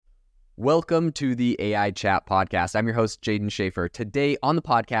Welcome to the AI Chat Podcast. I'm your host, Jaden Schaefer. Today on the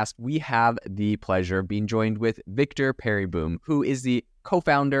podcast, we have the pleasure of being joined with Victor Pereboom, who is the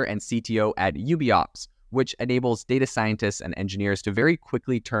co-founder and CTO at UbiOps, which enables data scientists and engineers to very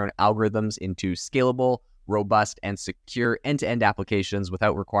quickly turn algorithms into scalable, robust, and secure end-to-end applications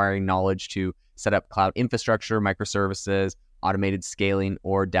without requiring knowledge to set up cloud infrastructure, microservices, automated scaling,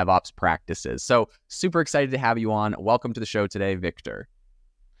 or DevOps practices. So super excited to have you on. Welcome to the show today, Victor.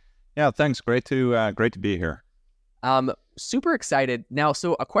 Yeah, thanks. Great to be here. Super excited. Now,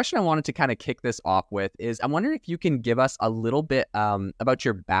 so a question I wanted to kind of kick this off with is I'm wondering if you can give us a little bit about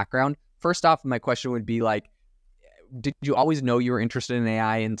your background. First off, my question would be like, did you always know you were interested in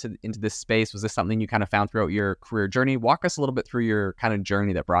AI into this space? Was this something you kind of found throughout your career journey? Walk us a little bit through your kind of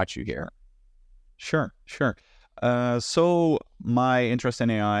journey that brought you here. Sure. So my interest in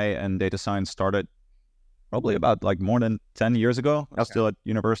AI and data science started probably about like more than 10 years ago. I was still at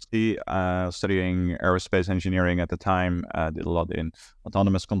university studying aerospace engineering at the time. Did a lot in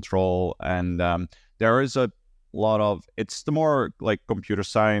autonomous control. And there is a lot of, it's the more like computer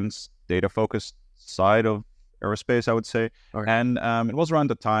science, data focused side of aerospace, I would say. Okay. And it was around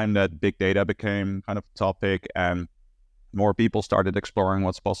the time that big data became kind of a topic and more people started exploring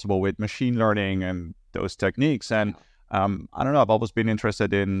what's possible with machine learning and those techniques. And I don't know, I've always been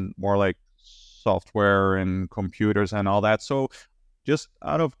interested in more like software and computers and all that. So just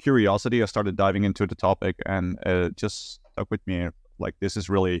out of curiosity, I started diving into the topic and it just stuck with me. Like, this is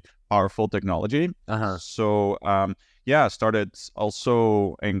really powerful technology. So I started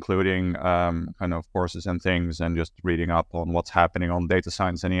also including kind of courses and things and just reading up on what's happening on data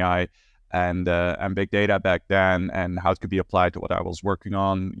science and AI and big data back then and how it could be applied to what I was working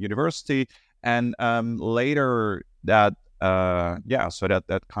on university. And later that, so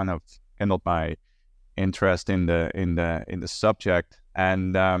that kind of kindled my interest in the subject.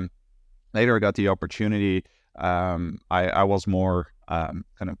 And later I got the opportunity. I was more kind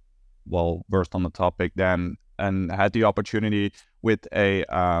of well versed on the topic then, and had the opportunity with a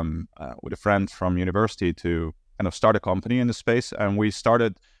friend from university to kind of start a company in the space, and we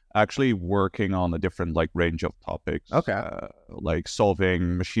started actually working on a different like range of topics, like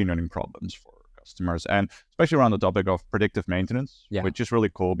solving machine learning problems for customers, and especially around the topic of predictive maintenance, which is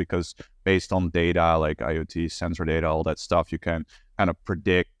really cool because based on data like IoT, sensor data, all that stuff, you can kind of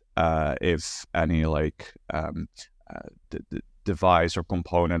predict if any like device or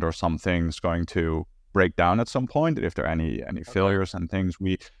component or something is going to break down at some point, if there are any failures and things.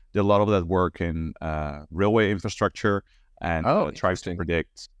 We did a lot of that work in railway infrastructure and trying to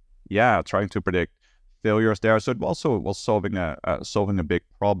predict failures there. So it also was solving a big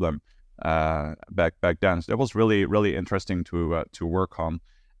problem back then. So that was really interesting to work on.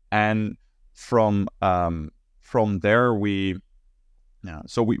 And from there we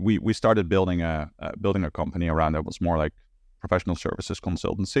started building a company around it. Was more like professional services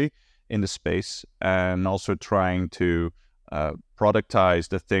consultancy in the space, and also trying to productize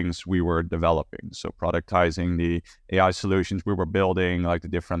the things we were developing. So productizing the AI solutions we were building, like the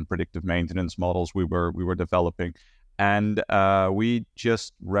different predictive maintenance models we were developing. And we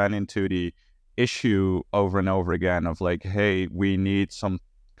just ran into the issue over and over again of like, hey, we need some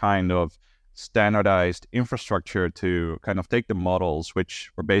kind of standardized infrastructure to kind of take the models, which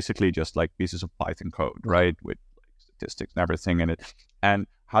were basically just like pieces of Python code, right? With like statistics and everything in it. And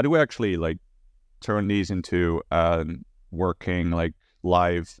how do we actually like turn these into working like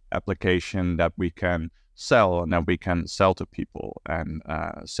live application that we can sell and that we can sell to people and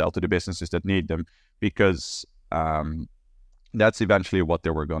sell to the businesses that need them? Because that's eventually what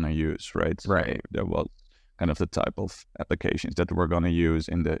they were going to use, right? Right. So there was kind of the type of applications that we're going to use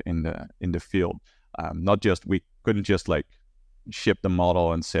in the field. Not just, we couldn't just like ship the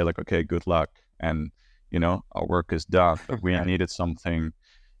model and say like, okay, good luck, and our work is done. But we needed something.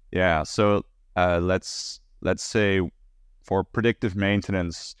 Yeah. So let's say for predictive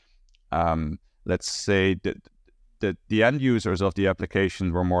maintenance, let's say that the end users of the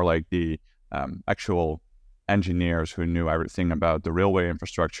application were more like the actual engineers who knew everything about the railway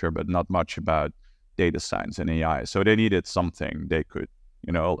infrastructure, but not much about data science and AI. So they needed something they could,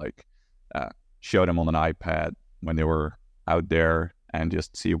 show them on an iPad when they were out there and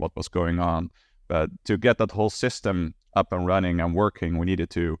just see what was going on. But to get that whole system up and running and working, we needed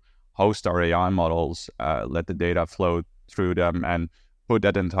to host our AI models, let the data flow through them, and put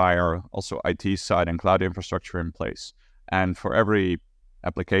that entire also IT side and cloud infrastructure in place. And for every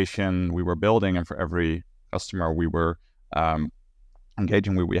application we were building and for every customer we were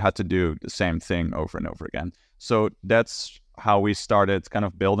engaging with, we had to do the same thing over and over again. So that's how we started kind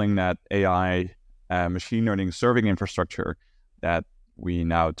of building that AI machine learning serving infrastructure that we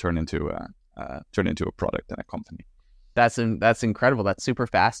now turn into a product and a company. That's incredible. That's super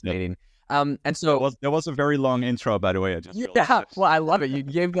fascinating. And so there was a very long intro, by the way. I just yeah, well, I love it. You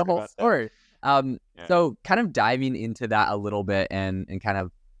gave the whole story. So kind of diving into that a little bit and kind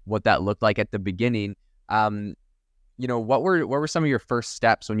of what that looked like at the beginning. What were some of your first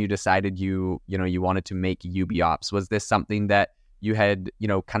steps when you decided you wanted to make UbiOps? Was this something that you had,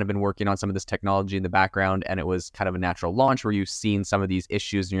 kind of been working on some of this technology in the background and it was kind of a natural launch? Were you seeing some of these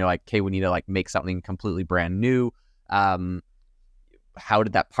issues and you're like, okay, we need to like make something completely brand new? How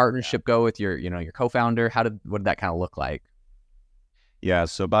did that partnership go with your co-founder? What did that kind of look like? Yeah,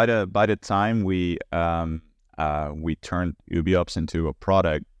 so by the time we turned UbiOps into a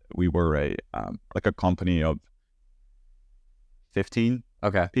product, we were a company of 15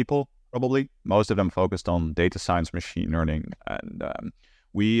 people, probably. Most of them focused on data science, machine learning, and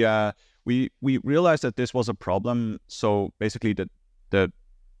we realized that this was a problem. So basically, the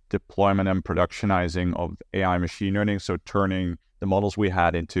deployment and productionizing of AI machine learning, so turning the models we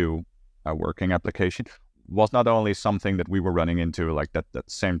had into a working application, was not only something that we were running into, like that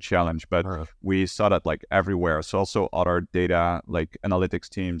same challenge, but we saw that like everywhere. So also other data like analytics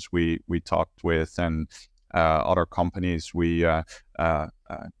teams we talked with, and other companies we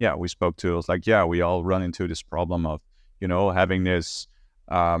spoke to. It was like, we all run into this problem of having this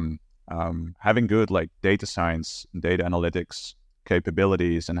having good like data science, data analytics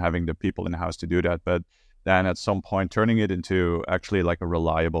capabilities, and having the people in the house to do that, but then at some point turning it into actually like a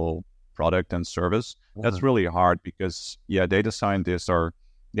reliable product and service. That's really hard because data scientists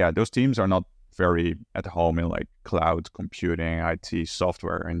those teams are not very at home in like cloud computing, IT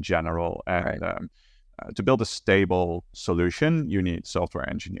software in general, and to build a stable solution you need software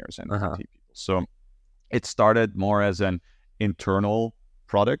engineers and IT people. So it started more as an internal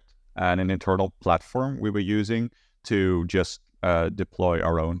product and an internal platform we were using to just deploy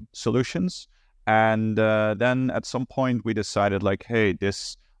our own solutions. And then at some point we decided like, hey,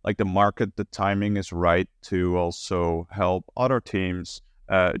 this, like the market, the timing is right to also help other teams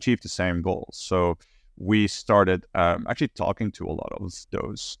achieve the same goals. So we started actually talking to a lot of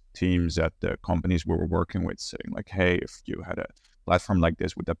those teams at the companies we were working with, saying like, hey, if you had a platform like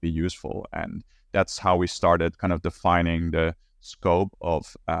this, would that be useful? And that's how we started kind of defining the scope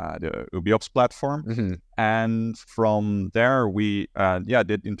of the UbiOps platform. And from there, we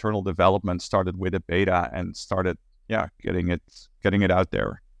did internal development, started with a beta, and started getting it out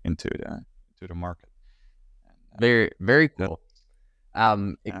there into the market. Very, very cool.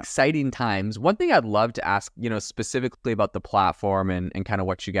 Exciting times. One thing I'd love to ask, specifically about the platform and kind of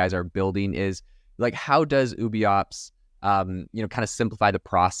what you guys are building is like, how does UbiOps, kind of simplify the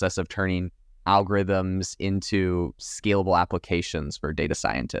process of turning algorithms into scalable applications for data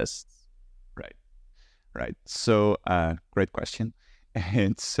scientists? Right. So, great question.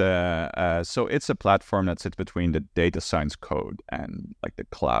 It's it's a platform that sits between the data science code and like the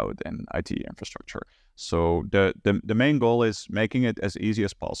cloud and IT infrastructure. So the main goal is making it as easy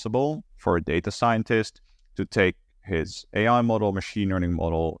as possible for a data scientist to take his AI model, machine learning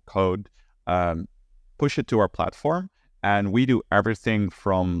model code, push it to our platform, and we do everything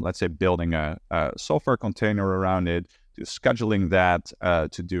from, let's say, building a software container around it, to scheduling that,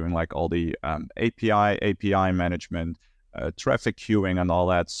 to doing like all the API management, traffic queuing and all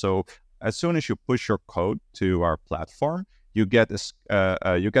that. So as soon as you push your code to our platform, you get an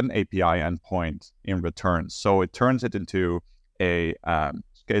API endpoint in return. So it turns it into a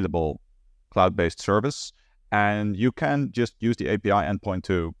scalable cloud-based service, and you can just use the API endpoint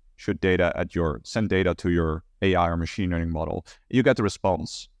to send data to your AI or machine learning model. You get the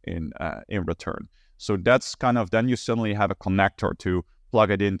response in return. So that's kind of, then you suddenly have a connector to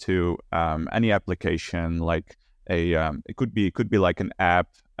plug it into any application, like it could be like an app,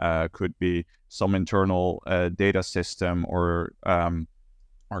 could be some internal data system, or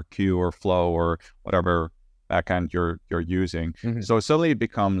queue or flow or whatever backend you're using. So suddenly it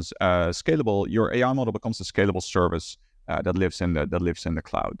becomes scalable. Your AI model becomes a scalable service that lives in the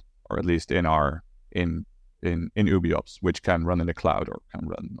cloud, or at least in UbiOps, which can run in the cloud or can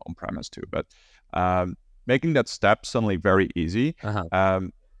run on premise too. But making that step suddenly very easy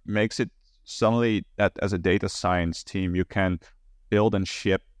makes it suddenly that as a data science team, you can build and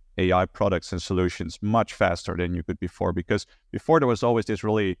ship AI products and solutions much faster than you could before. Because before there was always this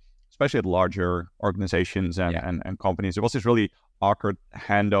really, especially at larger organizations and companies, there was this really awkward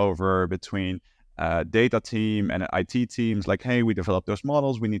handover between data team and IT teams, like, hey, we developed those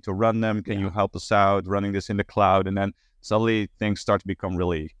models, we need to run them. Can you help us out running this in the cloud? And then suddenly things start to become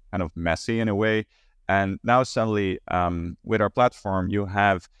really kind of messy in a way. And now suddenly with our platform, you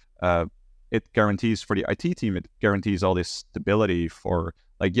have it guarantees for the IT team, it guarantees all this stability for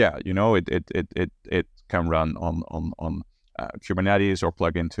like, yeah, it can run on Kubernetes or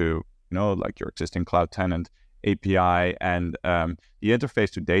plug into, like your existing cloud tenant API, and the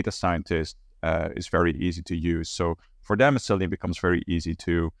interface to data scientists is very easy to use. So for them, it suddenly becomes very easy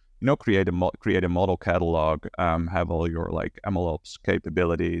to create a model catalog, have all your like MLOps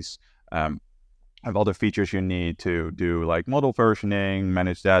capabilities, have all the features you need to do like model versioning,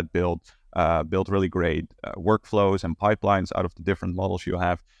 manage that, build really great workflows and pipelines out of the different models you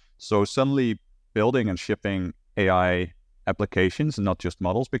have. So suddenly building and shipping AI applications and not just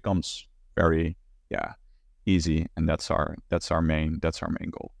models becomes very easy, and that's our main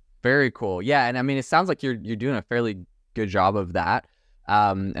goal. Very cool. Yeah, and I mean, it sounds like you're doing a fairly good job of that.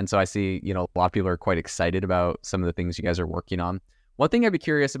 And so I see, a lot of people are quite excited about some of the things you guys are working on. One thing I'd be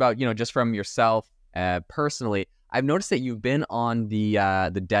curious about, just from yourself personally, I've noticed that you've been on the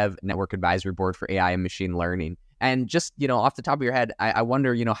Dev Network Advisory Board for AI and machine learning. And just, off the top of your head, I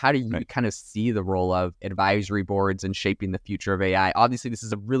wonder, how do you kind of see the role of advisory boards in shaping the future of AI? Obviously, this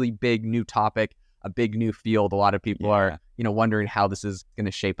is a really big new topic, a big new field. A lot of people are, wondering how this is going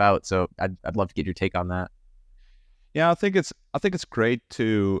to shape out. So I'd love to get your take on that. Yeah, I think it's great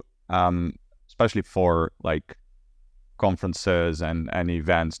to, especially for like conferences and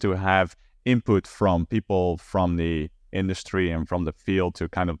events, to have input from people from the industry and from the field to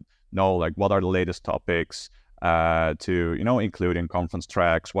kind of know like what are the latest topics to include in conference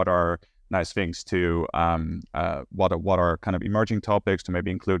tracks, what are nice things to what are kind of emerging topics to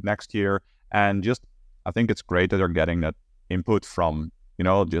maybe include next year. And just I think it's great that they're getting that input from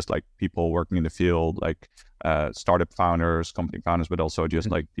just like people working in the field, like startup founders, company founders, but also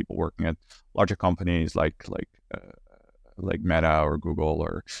just like people working at larger companies like Meta or Google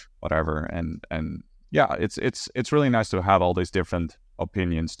or whatever. And yeah, it's really nice to have all these different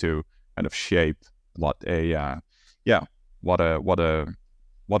opinions to kind of shape what are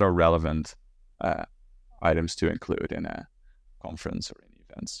relevant items to include in a conference or in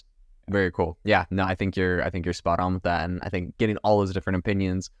events. Very cool. Yeah, no, I think you're spot on with that, and I think getting all those different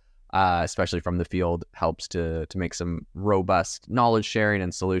opinions, especially from the field, helps to make some robust knowledge sharing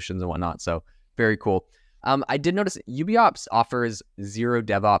and solutions and whatnot. So very cool. I did notice UbiOps offers zero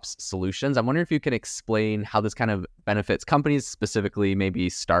DevOps solutions. I'm wondering if you can explain how this kind of benefits companies, specifically maybe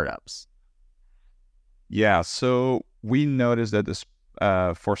startups. Yeah, so we noticed that this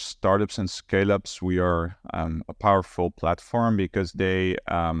for startups and scale-ups, we are a powerful platform because they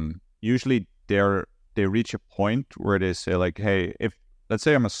usually they reach a point where they say like, hey, if let's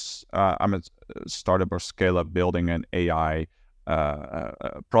say I'm a startup or scale-up building an AI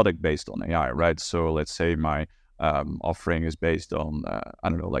product based on AI, right? So let's say my offering is based on I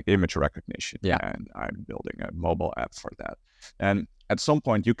don't know, like image recognition, and I'm building a mobile app for that. And at some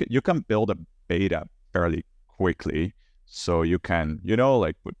point, you can build a beta fairly quickly, so you can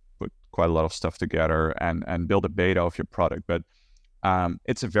like put quite a lot of stuff together and build a beta of your product. But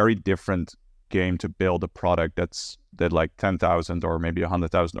it's a very different game to build a product that like 10,000 or maybe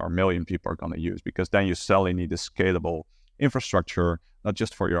 100,000 or a million people are going to use, because then you suddenly need a scalable infrastructure, not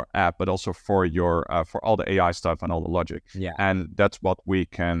just for your app, but also for your for all the AI stuff and all the logic. Yeah. And that's what we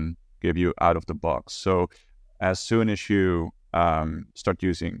can give you out of the box. So as soon as you start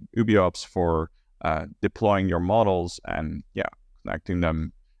using UbiOps for deploying your models and connecting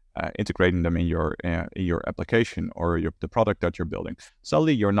them, integrating them in your application or the product that you're building,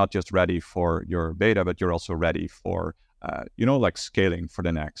 suddenly you're not just ready for your beta, but you're also ready for like scaling for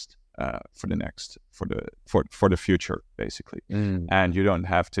the next for the future, basically. And you don't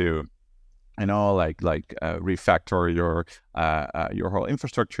have to refactor your whole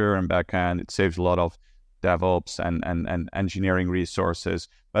infrastructure and backend. It saves a lot of DevOps and engineering resources,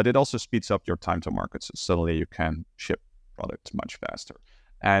 but it also speeds up your time to market. So suddenly you can ship products much faster.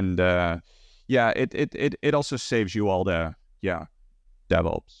 And it also saves you all the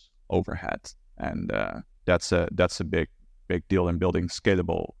DevOps overhead. And that's a big deal in building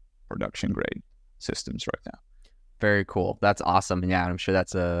scalable production grade systems right now. Very cool. That's awesome. Yeah, I'm sure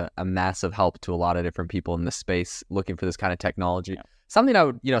that's a massive help to a lot of different people in this space looking for this kind of technology. Yeah. Something I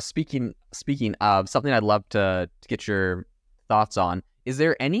would, speaking of, something I'd love to get your thoughts on. Is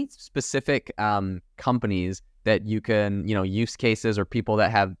there any specific companies that you can, use cases or people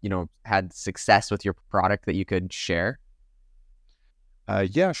that have, had success with your product that you could share?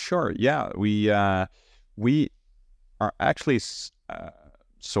 Yeah, sure. Yeah, we are actually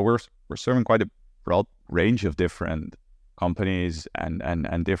so we're serving quite a broad range of different companies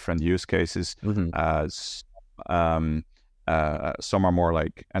and different use cases. Some are more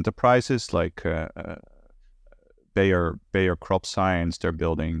like enterprises, like Bayer Crop Science. They're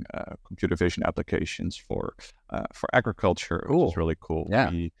building computer vision applications for agriculture, which is Cool. really cool. Yeah.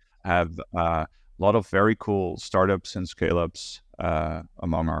 We have a lot of very cool startups and scale-ups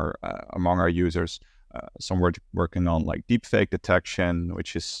among our users. Some working on like deepfake detection,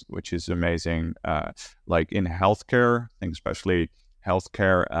 which is amazing. Like in healthcare, I think especially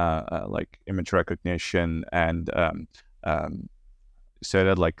healthcare, like image recognition and so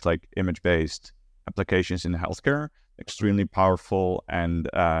that like image-based applications in healthcare, extremely powerful, and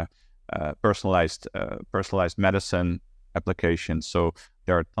personalized medicine applications. So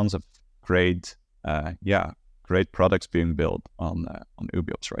there are tons of great great products being built on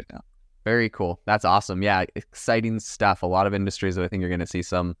UbiOps right now. Very cool. That's awesome. Yeah, exciting stuff. A lot of industries that I think you're going to see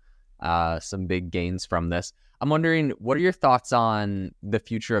some big gains from this. I'm wondering, what are your thoughts on the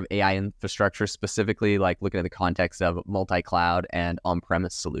future of AI infrastructure, specifically like looking at the context of multi-cloud and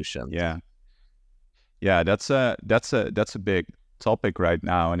on-premise solutions? Yeah, that's a big topic right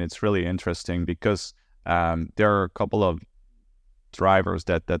now, and it's really interesting because there are a couple of drivers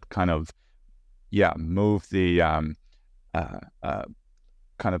that kind of move the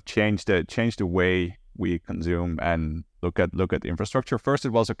kind of change the way we consume and look at infrastructure. First, it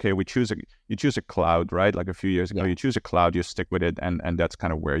was okay. You choose a cloud, right? Like a few years ago, you choose a cloud, you stick with it, and that's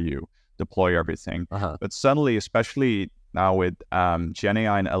kind of where you deploy everything. But suddenly, especially now with Gen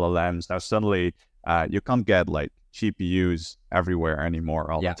AI and LLMs, now suddenly you can't get like GPUs everywhere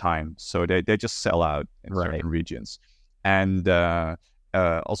anymore all the time. So they just sell out in certain regions, and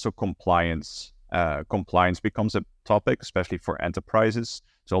also compliance. Compliance becomes a topic, especially for enterprises.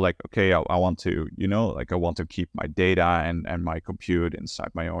 So like, okay, I want to, I want to keep my data and my compute inside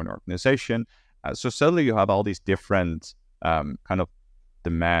my own organization. So suddenly you have all these different kind of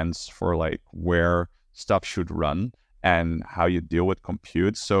demands for like where stuff should run and how you deal with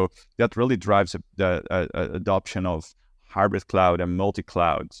compute. So that really drives the adoption of hybrid cloud and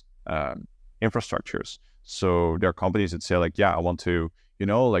multi-cloud infrastructures. So there are companies that say like, I want to,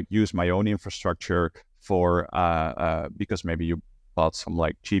 like use my own infrastructure for because maybe you bought some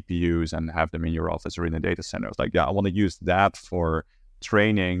like GPUs and have them in your office or in a data center. It's like, I want to use that for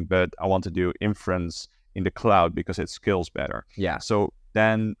training, but I want to do inference in the cloud because it scales better. So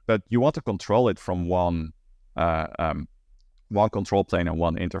then, but you want to control it from one control plane and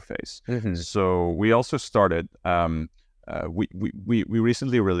one interface. So we also started. We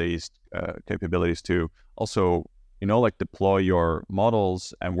recently released capabilities to also, like deploy your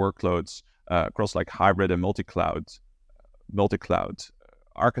models and workloads across like hybrid and multi-cloud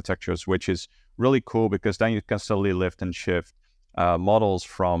architectures, which is really cool because then you can slowly lift and shift models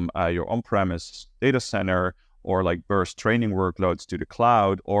from your on-premise data center or like burst training workloads to the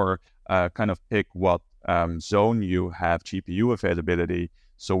cloud, or kind of pick what zone you have GPU availability.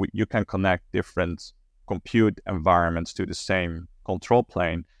 So you can connect different compute environments to the same control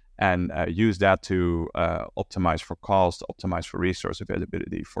plane and use that to optimize for cost, optimize for resource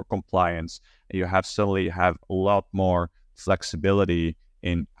availability, for compliance. And you suddenly have a lot more flexibility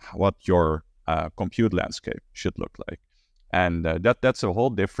in what your compute landscape should look like. And that's a whole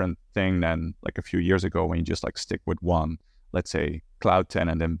different thing than like a few years ago when you just like stick with one, let's say, cloud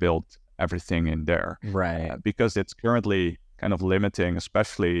tenant and build everything in there. Because it's currently kind of limiting,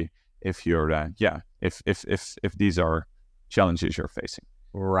 especially if you're, if these are challenges you're facing.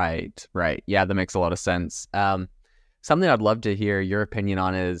 Right. Yeah, that makes a lot of sense. Something I'd love to hear your opinion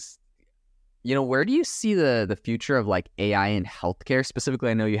on is, where do you see the future of like AI in healthcare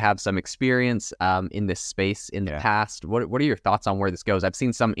specifically? I know you have some experience in this space in the past. What are your thoughts on where this goes? I've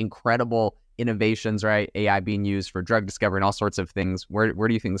seen some incredible innovations, right? AI being used for drug discovery and all sorts of things. Where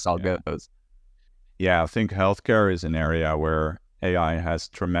do you think this all goes? I think healthcare is an area where AI has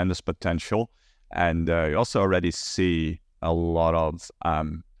tremendous potential, and you also already see a lot of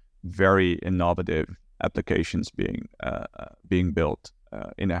very innovative applications being built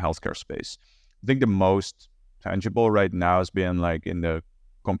in a healthcare space. I think the most tangible right now has been like in the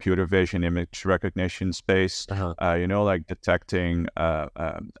computer vision image recognition space. Like detecting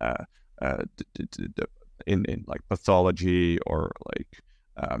in like pathology or like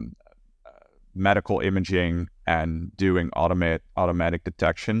medical imaging and doing automatic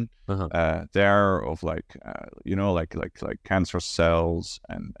detection there of like like cancer cells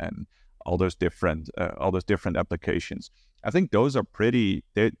and all those different applications. I think those are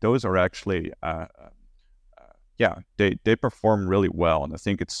those are actually they perform really well, and I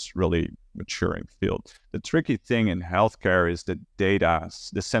think it's really maturing field. The tricky thing in healthcare is the data,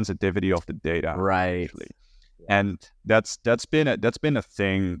 the sensitivity of the data, actually. And that's been a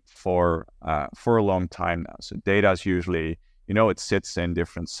thing for a long time now. So data is usually, it sits in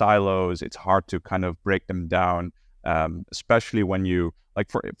different silos. It's hard to kind of break them down especially when you like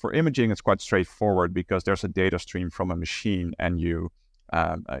for imaging, it's quite straightforward because there's a data stream from a machine and you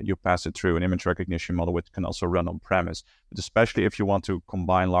pass it through an image recognition model, which can also run on premise. But especially if you want to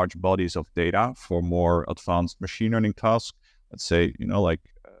combine large bodies of data for more advanced machine learning tasks, let's say, like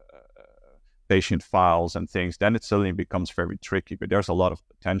patient files and things, then it suddenly becomes very tricky. But there's a lot of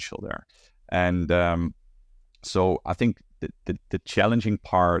potential there. And so I think the challenging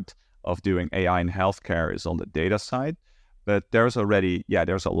part of doing AI in healthcare is on the data side. But there's a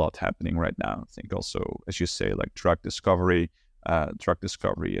lot happening right now. I think also, as you say, like drug discovery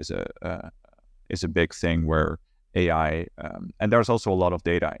is a big thing where AI and there's also a lot of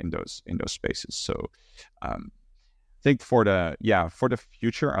data in those spaces. So I think for the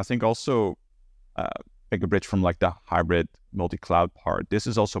future, I think also make a bridge from like the hybrid multi-cloud part. This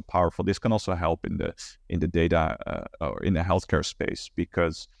is also powerful. This can also help in the data or in the healthcare space,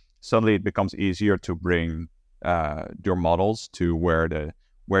 because suddenly it becomes easier to bring your models to where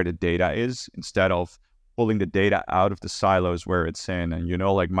the data is, instead of pulling the data out of the silos where it's in and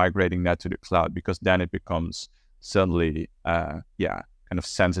like migrating that to the cloud, because then it becomes suddenly kind of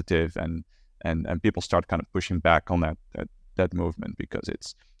sensitive, and people start kind of pushing back on that movement, because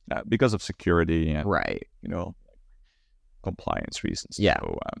it's because of security and Right. compliance reasons. Yeah.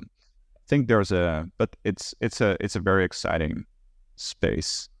 So I think but it's a very exciting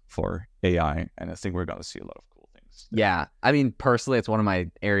space for AI, and I think we're going to see a lot of cool things there. Yeah. I mean, personally, it's one of my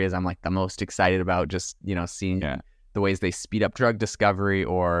areas I'm like the most excited about, just, seeing the ways they speed up drug discovery,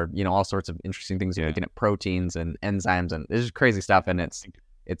 or, all sorts of interesting things, looking at proteins and enzymes, and it's just crazy stuff. And it's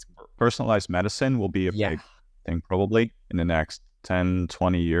personalized medicine will be a big thing probably in the next 10,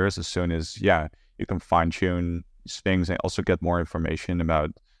 20 years, as soon as, you can fine tune these things and also get more information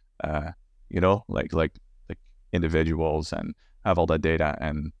about, like individuals, and have all that data,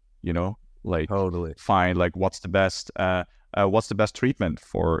 and, totally find like what's the best treatment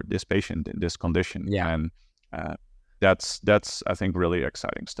for this patient in this condition. Yeah. And that's I think really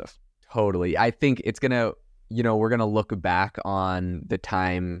exciting stuff. Totally. I think it's going to, we're going to look back on the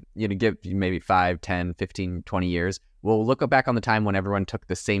time, give maybe 5, 10, 15, 20 years. We'll look back on the time when everyone took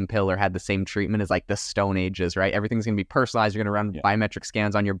the same pill or had the same treatment as like the Stone Ages, right? Everything's going to be personalized. You're going to run biometric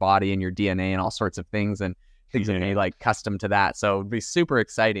scans on your body and your DNA and all sorts of things, and things are going to be like custom to that. So it'd be super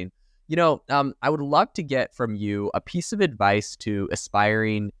exciting. I would love to get from you a piece of advice to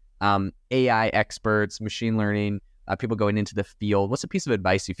aspiring AI experts, machine learning, people going into the field. What's a piece of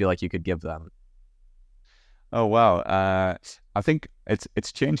advice you feel like you could give them? Oh wow! I think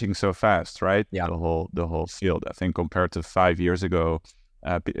it's changing so fast, right? Yeah. The whole field. I think compared to 5 years ago,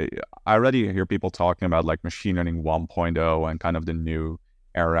 I already hear people talking about like machine learning 1.0 and kind of the new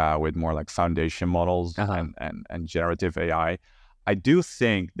era with more like foundation models and generative AI. I do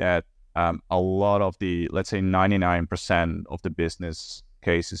think that a lot of the, let's say 99% of the business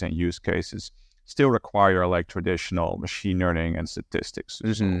cases and use cases still require like traditional machine learning and statistics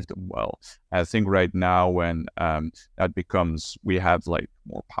to solve them well. I think right now when that becomes, we have like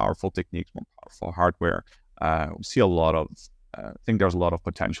more powerful techniques, more powerful hardware, we see a lot of, I think there's a lot of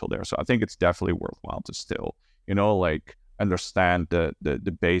potential there. So I think it's definitely worthwhile to still, like understand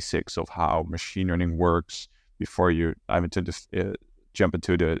the basics of how machine learning works before you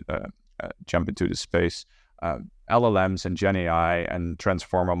jump into the space. LLMs and Gen AI and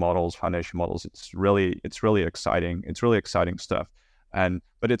transformer models, foundation models, it's really exciting. It's really exciting stuff.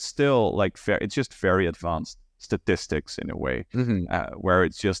 But it's still like it's just very advanced statistics in a way, where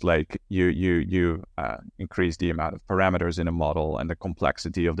it's just like you increase the amount of parameters in a model and the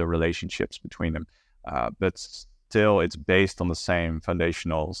complexity of the relationships between them. But still, it's based on the same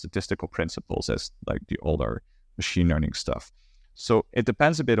foundational statistical principles as like the older machine learning stuff. So it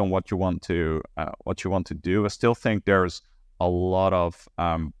depends a bit on what you want to do. I still think there's a lot of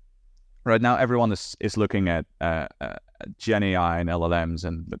right now. Everyone is looking at Gen AI and LLMs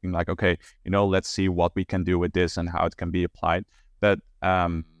and looking like, okay, let's see what we can do with this and how it can be applied. But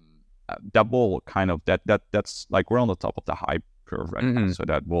that will kind of that's like we're on the top of the hype curve right now. So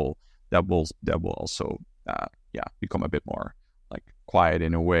that will also become a bit more like quiet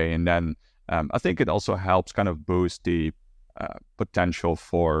in a way. And then I think it also helps kind of boost the potential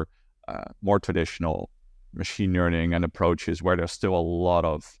for more traditional machine learning and approaches where there's still a lot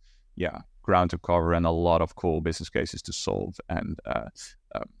of ground to cover and a lot of cool business cases to solve, and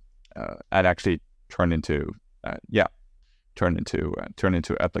actually turn into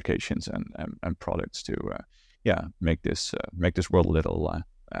applications and products to make this world a little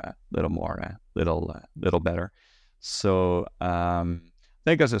better. So I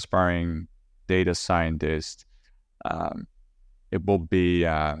think as aspiring data scientist, it will be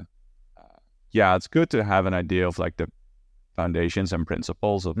yeah, it's good to have an idea of like the foundations and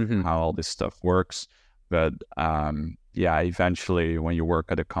principles of how all this stuff works. But yeah, eventually when you work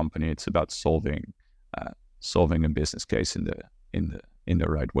at a company, it's about solving a business case in the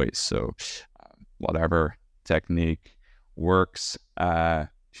right way. So whatever technique works,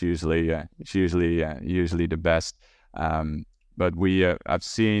 usually the best. But I've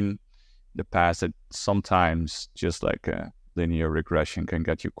seen the past that sometimes just like a linear regression can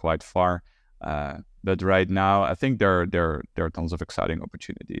get you quite far. But right now, I think there are tons of exciting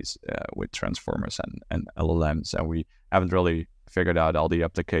opportunities with transformers and LLMs, and we haven't really figured out all the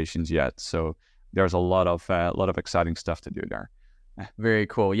applications yet. So there's a lot of exciting stuff to do there. Very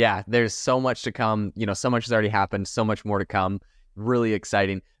cool. Yeah, there's so much to come. So much has already happened. So much more to come. Really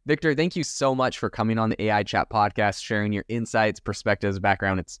exciting. Victor, thank you so much for coming on the AI Chat podcast, sharing your insights, perspectives,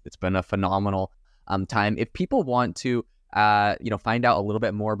 background. It's been a phenomenal time. If people want to find out a little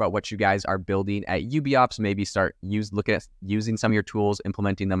bit more about what you guys are building at UbiOps, maybe looking at using some of your tools,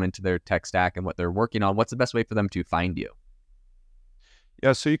 implementing them into their tech stack and what they're working on, what's the best way for them to find you?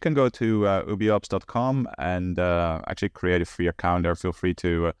 Yeah, so you can go to ubiops.com and actually create a free account there. Feel free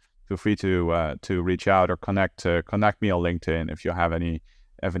to reach out or connect me on LinkedIn if you have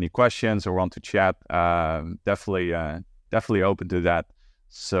any questions or want to chat. Definitely open to that.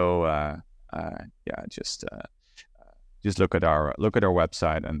 So yeah, just look at our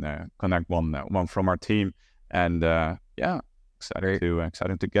website and connect one from our team. And yeah, excited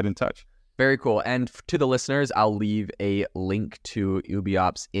to get in touch. Very cool. And to the listeners, I'll leave a link to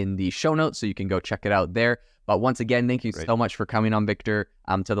UbiOps in the show notes so you can go check it out there. But once again, thank you so much for coming on, Victor.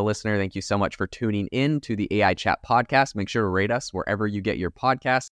 To the listener, thank you so much for tuning in to the AI Chat podcast. Make sure to rate us wherever you get your podcasts.